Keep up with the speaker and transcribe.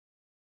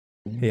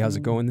Hey, how's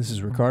it going? This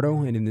is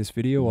Ricardo, and in this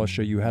video I'll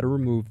show you how to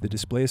remove the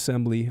display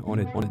assembly on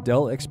a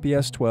Dell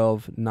XPS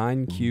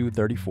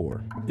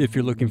 12-9Q34. If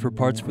you're looking for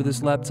parts for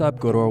this laptop,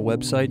 go to our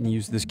website and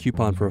use this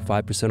coupon for a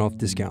 5% off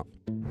discount.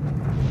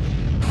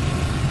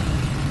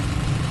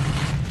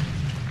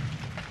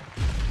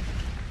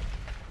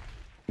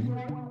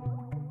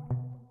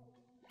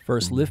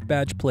 First, lift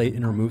badge plate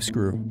and remove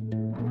screw.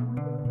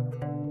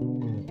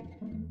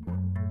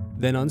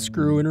 Then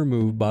unscrew and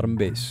remove bottom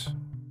base.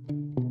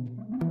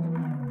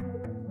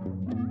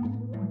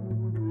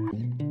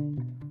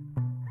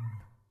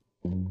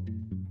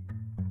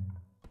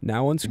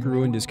 Now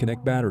unscrew and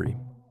disconnect battery.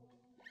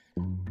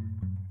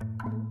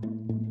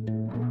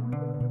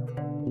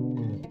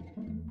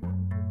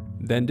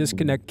 Then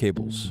disconnect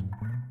cables.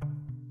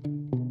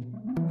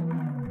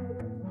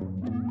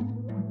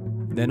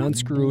 Then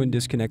unscrew and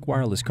disconnect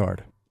wireless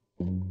card.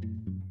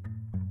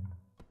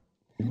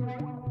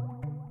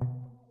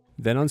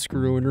 Then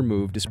unscrew and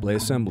remove display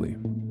assembly.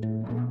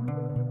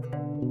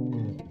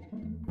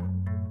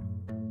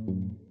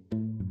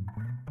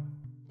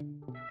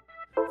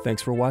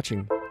 Thanks for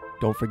watching.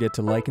 Don't forget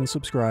to like and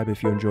subscribe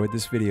if you enjoyed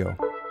this video.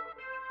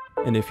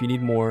 And if you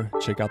need more,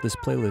 check out this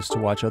playlist to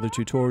watch other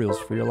tutorials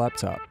for your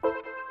laptop.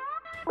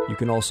 You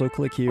can also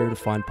click here to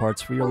find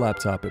parts for your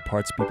laptop at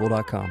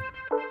partspeople.com.